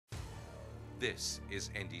This is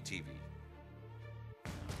Ndtv,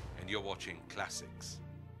 and you're watching Classics.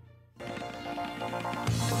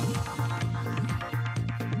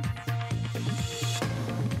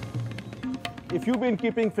 If you've been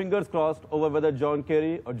keeping fingers crossed over whether John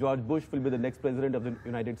Kerry or George Bush will be the next president of the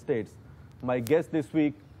United States, my guest this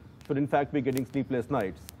week should in fact be getting sleepless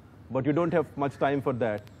nights. But you don't have much time for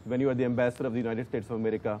that when you are the ambassador of the United States of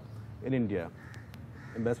America in India.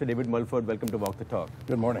 Ambassador David Mulford, welcome to Walk the Talk.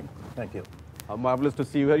 Good morning. Thank you. Marvelous to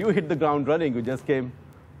see you here. You hit the ground running. You just came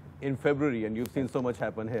in February, and you've seen so much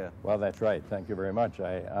happen here. Well, that's right. Thank you very much.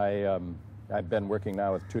 I've been working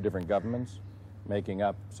now with 2 different governments, making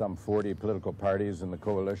up some 40 political parties in the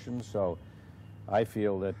coalition. So I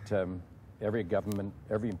feel that every government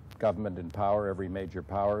in power, every major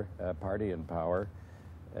party in power,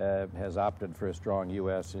 has opted for a strong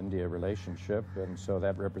U.S.-India relationship, and so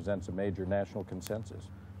that represents a major national consensus.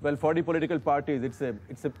 Well, 40 political parties,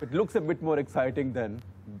 it looks a bit more exciting than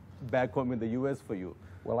back home in the U.S. for you.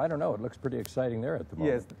 Well, I don't know. It looks pretty exciting there at the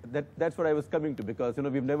moment. Yes, that's what I was coming to, because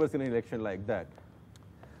we've never seen an election like that.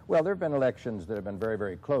 Well, there have been elections that have been very,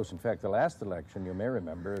 very close. In fact, the last election, you may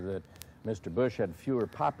remember that Mr. Bush had fewer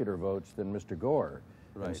popular votes than Mr. Gore,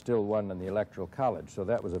 right, and still won in the Electoral College. So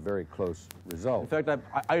that was a very close result. In fact,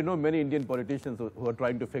 I know many Indian politicians who are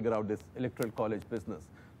trying to figure out this Electoral College business,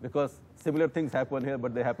 because similar things happen here,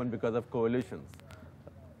 but they happen because of coalitions,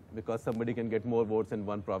 because somebody can get more votes in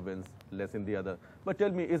one province, less in the other. But tell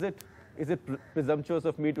me, is it presumptuous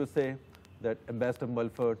of me to say that Ambassador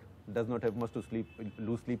Mulford does not have much to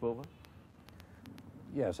lose sleep over?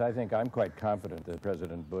 Yes, I think I'm quite confident that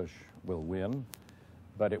President Bush will win,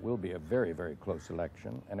 but it will be a very, very close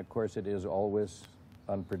election. And of course, it is always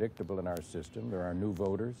unpredictable in our system. There are new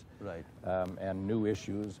voters, right, and new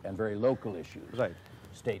issues, and very local issues, right,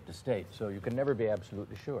 state to state. So you can never be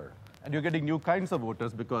absolutely sure. And you're getting new kinds of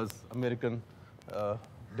voters because American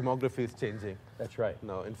demography is changing. That's right.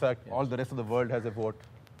 Now, in fact, yes, all the rest of the world has a vote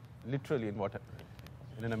literally in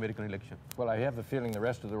an American election. Well, I have the feeling the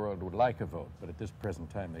rest of the world would like a vote, but at this present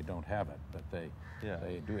time they don't have it. But they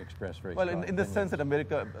do express very strong in the sense that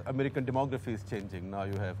American demography is changing. Now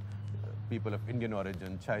you have people of Indian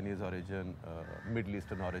origin, Chinese origin, Middle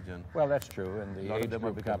Eastern origin. Well, that's true, and the age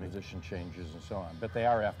group composition changes and so on. But they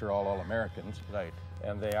are, after all Americans. Right.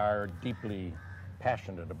 And they are deeply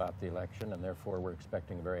passionate about the election, and therefore we're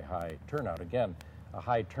expecting a very high turnout. Again, a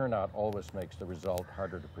high turnout always makes the result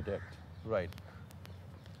harder to predict. Right.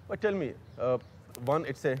 But tell me, one,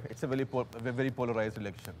 it's a very polarized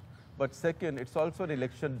election. But second, it's also an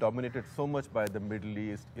election dominated so much by the Middle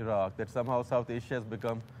East, Iraq, that somehow South Asia has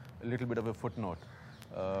become a little bit of a footnote.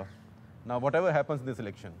 Now, whatever happens in this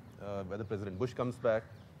election, whether President Bush comes back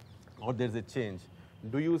or there's a change,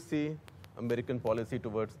 do you see American policy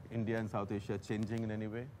towards India and South Asia changing in any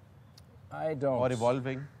way? I don't. Or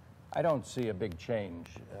evolving? I don't see a big change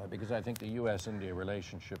because I think the U.S.-India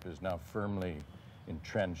relationship is now firmly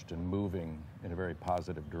entrenched and moving in a very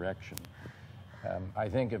positive direction. I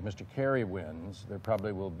think if Mr. Kerry wins, there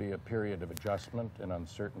probably will be a period of adjustment and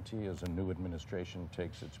uncertainty as a new administration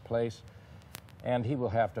takes its place, and he will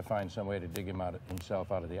have to find some way to dig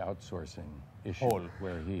himself out of the outsourcing issue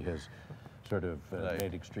where he has sort of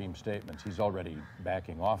made extreme statements. He's already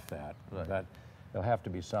backing off that, but there'll have to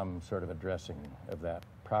be some sort of addressing of that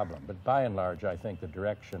problem. But by and large, I think the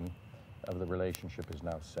direction of the relationship is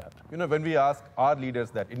now set. When we ask our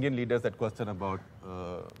leaders Indian leaders that question about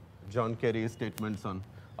John Kerry's statements on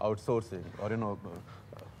outsourcing, or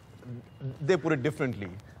they put it differently.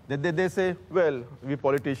 They say, well, we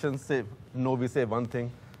politicians say no, we say one thing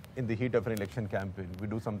in the heat of an election campaign. We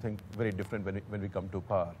do something very different when we come to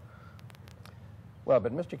power. Well,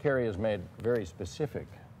 but Mr. Kerry has made very specific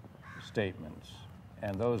statements,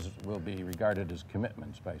 and those will be regarded as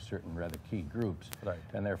commitments by certain rather key groups, right,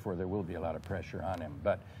 and therefore there will be a lot of pressure on him.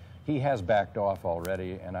 But he has backed off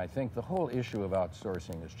already, and I think the whole issue of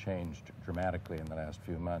outsourcing has changed dramatically in the last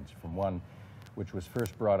few months, from one which was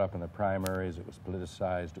first brought up in the primaries, it was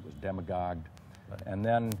politicized, it was demagogued, right, and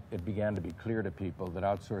then it began to be clear to people that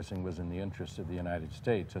outsourcing was in the interests of the United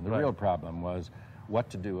States, and the real problem was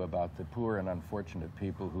what to do about the poor and unfortunate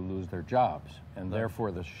people who lose their jobs. And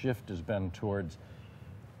therefore the shift has been towards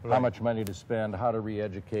how much money to spend, how to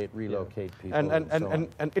re-educate, relocate people,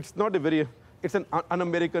 and it's not it's an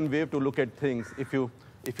un-American way to look at things. If you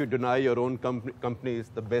deny your own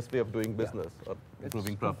companies the best way of doing business or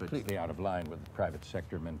improving profits. It's completely out of line with the private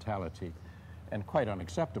sector mentality and quite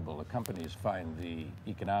unacceptable. The companies find the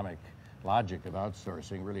economic logic of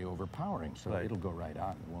outsourcing really overpowering, so it'll go right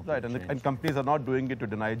on. It won't right, and companies are not doing it to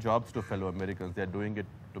deny jobs to fellow Americans. They're doing it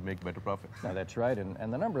to make better profits. No, that's right,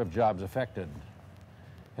 and the number of jobs affected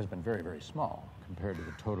has been very, very small compared to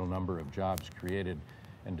the total number of jobs created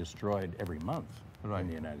and destroyed every month in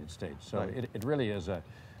the United States. So it really is a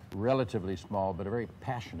relatively small but a very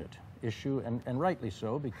passionate issue, and rightly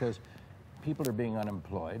so, because people are being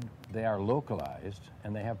unemployed, they are localized,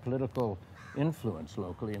 and they have political influence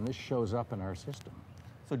locally, and this shows up in our system.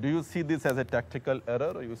 So do you see this as a tactical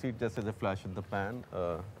error, or you see it just as a flash in the pan,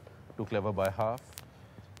 too clever by half,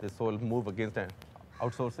 this whole move against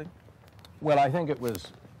outsourcing? Well, I think it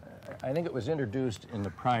was introduced in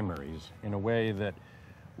the primaries in a way that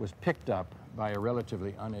was picked up by a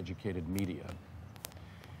relatively uneducated media.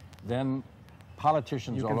 Then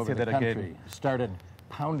politicians all over the country started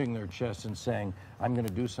pounding their chests and saying, I'm going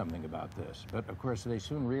to do something about this. But of course, they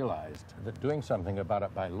soon realized that doing something about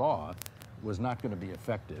it by law was not going to be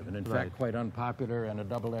effective, and in fact quite unpopular and a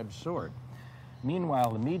double-edged sword.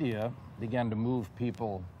 Meanwhile, the media began to move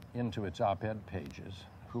people into its op-ed pages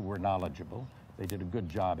who were knowledgeable. They did a good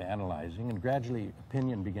job analyzing, and gradually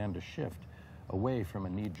opinion began to shift away from a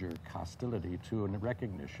knee-jerk hostility to a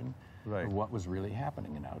recognition of what was really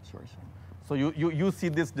happening in outsourcing. So you see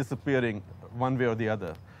this disappearing one way or the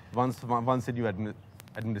other once a new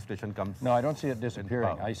administration comes? No, I don't see it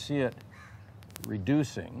disappearing. I see it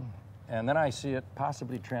reducing, and then I see it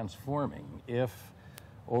possibly transforming if,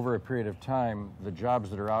 over a period of time, the jobs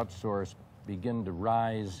that are outsourced begin to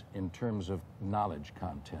rise in terms of knowledge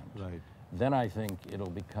content. Then I think it'll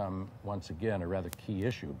become, once again, a rather key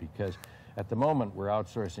issue, because at the moment we're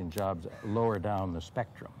outsourcing jobs lower down the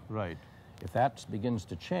spectrum. If that begins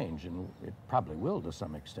to change, and it probably will to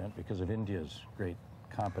some extent because of India's great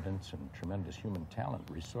competence and tremendous human talent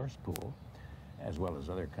resource pool, as well as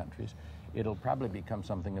other countries, it'll probably become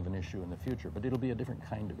something of an issue in the future, but it'll be a different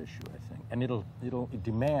kind of issue, I think. And it'll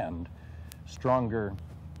demand stronger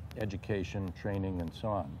education, training, and so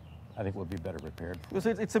on. I think we'll be better prepared for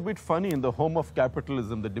it. It's a bit funny, in the home of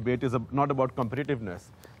capitalism, the debate is not about competitiveness.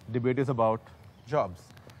 The debate is about jobs.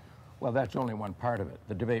 Well, that's only one part of it.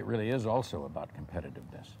 The debate really is also about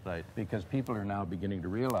competitiveness. Because people are now beginning to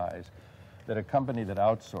realize that a company that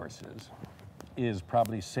outsources is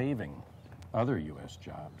probably saving other U.S.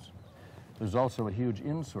 jobs. There's also a huge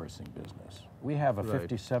insourcing business. We have a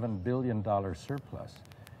 $57 billion surplus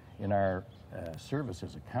in our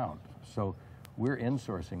services account. So we're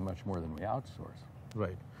insourcing much more than we outsource.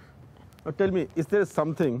 Now tell me, is there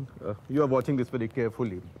something, you are watching this very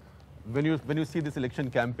carefully, when you see this election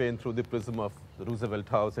campaign through the prism of the Roosevelt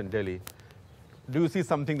House in Delhi, do you see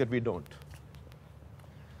something that we don't?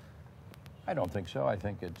 I don't think so. I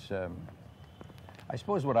think it's, I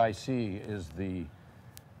suppose what I see is the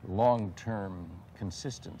long-term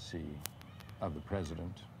consistency of the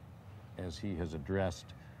president as he has addressed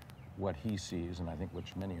what he sees, and I think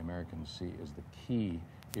which many Americans see as the key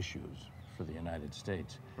issues for the United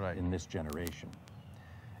States in this generation.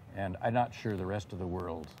 And I'm not sure the rest of the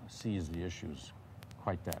world sees the issues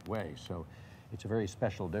quite that way. So it's a very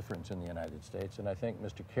special difference in the United States, and I think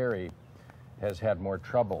Mr. Kerry has had more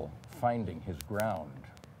trouble finding his ground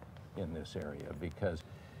in this area because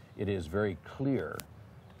it is very clear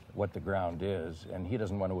what the ground is, and he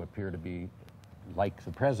doesn't want to appear to be like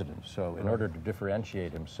the president. So in order to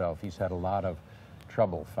differentiate himself, he's had a lot of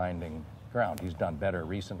trouble finding ground. He's done better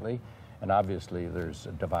recently, and obviously there's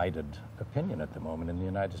a divided opinion at the moment in the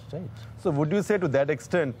United States. So would you say to that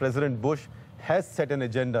extent, President Bush has set an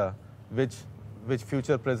agenda which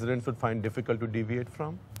future presidents would find difficult to deviate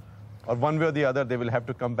from? Or one way or the other, they will have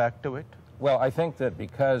to come back to it? Well, I think that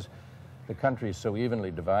because the country is so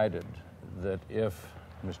evenly divided, that if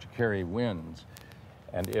Mr. Kerry wins,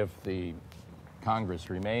 and if the Congress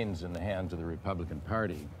remains in the hands of the Republican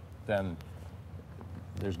Party, then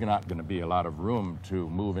there's not going to be a lot of room to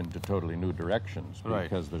move into totally new directions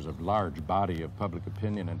because there's a large body of public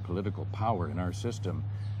opinion and political power in our system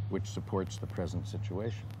which supports the present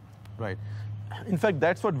situation. In fact,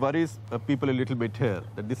 that's what worries people a little bit here,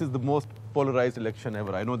 that this is the most polarized election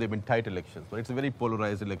ever. I know they've been tight elections, but it's a very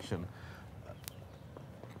polarized election.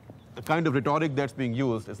 The kind of rhetoric that's being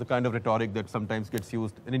used is the kind of rhetoric that sometimes gets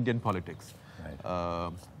used in Indian politics.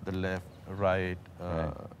 The left, right,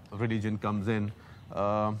 religion comes in.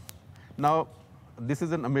 Now, this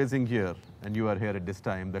is an amazing year, and you are here at this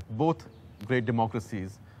time, that both great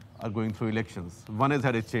democracies are going through elections. One has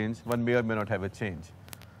had a change, one may or may not have a change.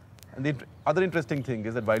 And the other interesting thing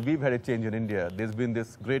is that while we've had a change in India, there's been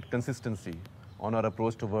this great consistency on our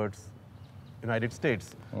approach towards United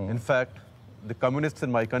States. In fact, the communists in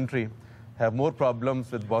my country have more problems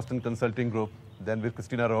with Boston Consulting Group than with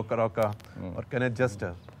Christina Rocca or Kenneth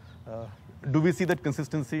Jester. Do we see that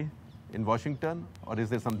consistency in Washington, or is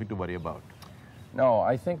there something to worry about? No,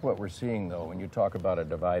 I think what we're seeing, though, when you talk about a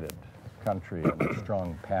divided country and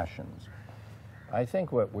strong passions. I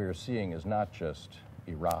think what we're seeing is not just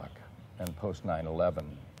Iraq and post 9/11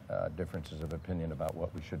 differences of opinion about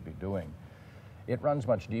what we should be doing. It runs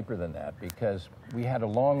much deeper than that, because we had a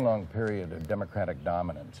long, long period of democratic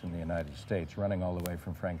dominance in the United States, running all the way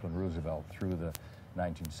from Franklin Roosevelt through the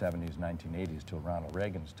 1970s, 1980s till Ronald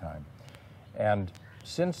Reagan's time. And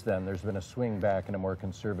since then, there's been a swing back in a more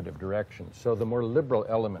conservative direction. So the more liberal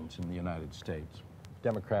elements in the United States,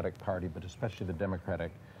 Democratic Party, but especially the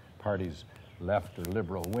Democratic Party's left or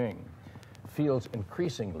liberal wing, feels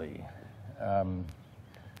increasingly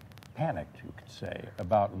panicked, you could say,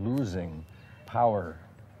 about losing power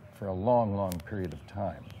for a long, long period of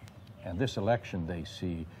time. And this election, they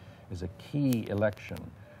see, is a key election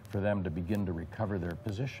for them to begin to recover their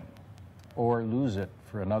position or lose it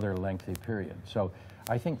for another lengthy period. So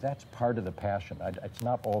I think that's part of the passion. It's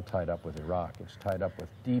not all tied up with Iraq. It's tied up with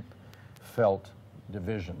deep felt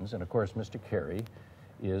divisions. And of course, Mr. Kerry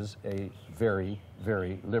is a very,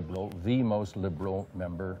 very liberal, the most liberal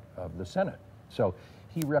member of the Senate. So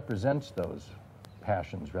he represents those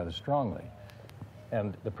passions rather strongly.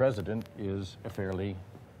 And the president is a fairly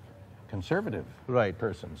conservative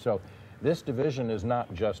person. So this division is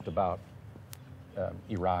not just about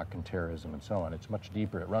Iraq and terrorism and so on. It's much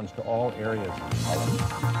deeper. It runs to all areas of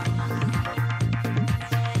politics.